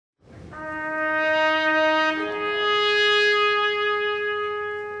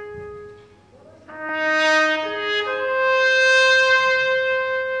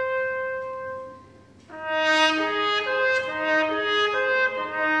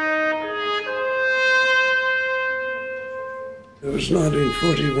It was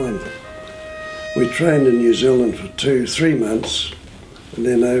 1941. We trained in New Zealand for 3 months and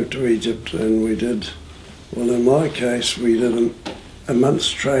then over to Egypt, and we did, well in my case we did a month's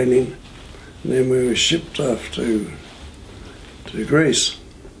training and then we were shipped off to Greece.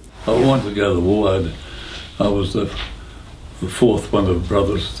 I wanted to go to the war. I was the fourth one of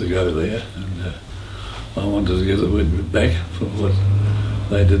brothers to go there, and I wanted to get the wind back for what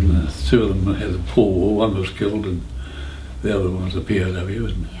they did. Two of them had a poor war, one was killed and the other one was a POW.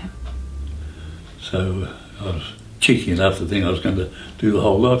 And yeah. So I was cheeky enough to think I was going to do the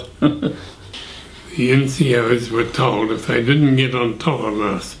whole lot. The NCOs were told if they didn't get on top of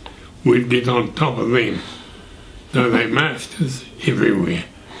us, we'd get on top of them. So they marched us everywhere.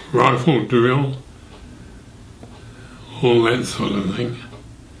 Rifle drill, all that sort of thing.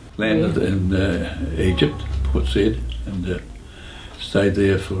 Landed in Egypt, Port Said, and stayed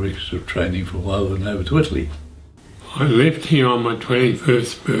there for extra training for a while, then over to Italy. I left here on my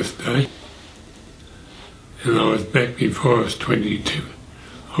 21st birthday, and I was back before I was 22.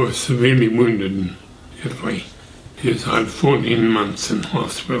 I was severely wounded in Italy. Yes, I had 14 months in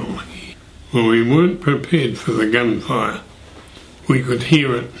hospital. Well, we weren't prepared for the gunfire. We could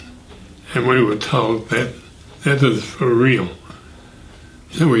hear it, and we were told that that is for real.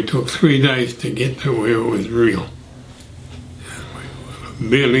 So we took 3 days to get to where it was real. And we were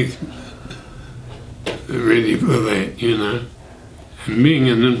barely ready for that, you know. And being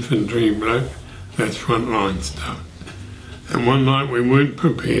an infantry bloke, that's frontline stuff. And one night we weren't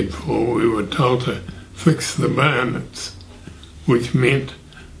prepared for, we were told to fix the bayonets, which meant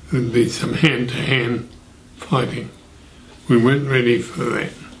there'd be some hand-to-hand fighting. We weren't ready for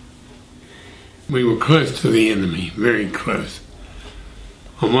that. We were close to the enemy, very close.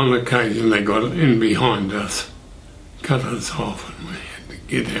 On one occasion they got in behind us, cut us off, and we had to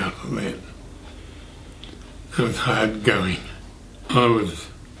get out of that. It was hard going. I was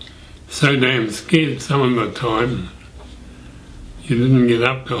so damn scared some of the time. You didn't get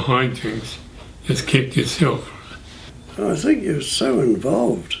up to hijinks, just kept yourself. I think you're so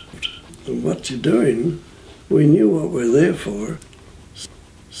involved in what you're doing. We knew what we're there for,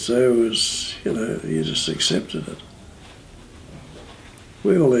 so it was, you know, you just accepted it.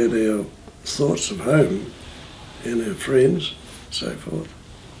 We all had our thoughts of home and our friends and so forth.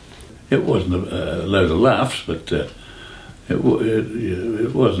 It wasn't a load of laughs, but it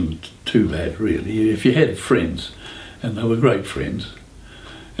wasn't too bad really. If you had friends, and they were great friends,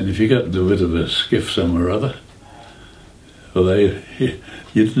 and if you got into a bit of a skiff somewhere or other, well, you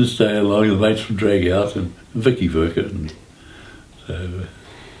didn't stay along, the mates would drag you out and Vicky work it. And so,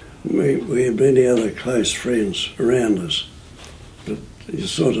 we had many other close friends around us, but you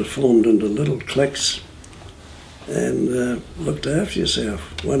sort of formed into little cliques and looked after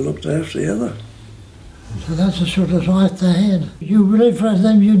yourself. One looked after the other. So that's the sort of life they had. You lived for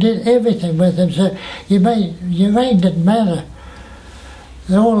them, you did everything with them, so your rank didn't matter.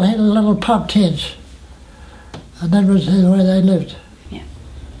 They all had little pub tents, and that was the way they lived. Yeah.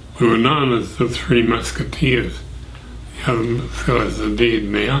 We were known as the Three Musketeers. The other fellas are dead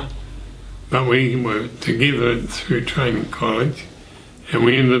now, but we were together through training college, and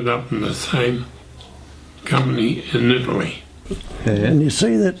we ended up in the same company in Italy. Yeah. And you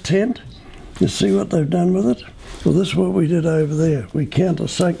see that tent? You see what they've done with it? Well, this is what we did over there. We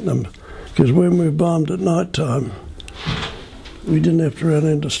countersunk them, because when we bombed at night time, we didn't have to run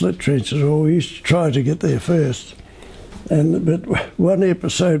into slit trenches, or we used to try to get there first. But one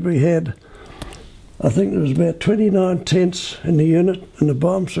episode we had, I think there was about 29 tents in the unit, and the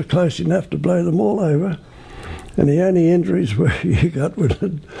bombs were close enough to blow them all over, and the only injuries you got when a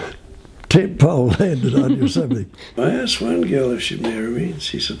tent pole landed on you or something. I asked one girl if she'd marry me, and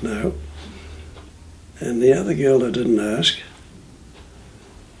she said no. And the other girl I didn't ask.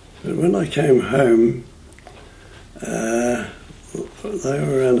 But when I came home, they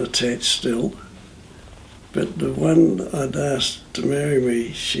were unattached still. But the one I'd asked to marry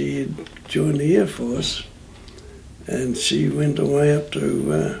me, she had joined the Air Force, and she went away up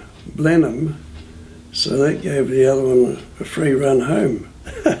to Blenheim, so that gave the other one a free run home.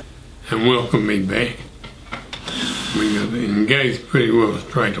 And welcomed me back. We got engaged pretty well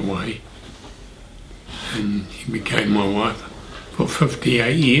straight away. And she became my wife for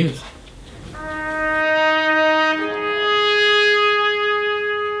 58 years.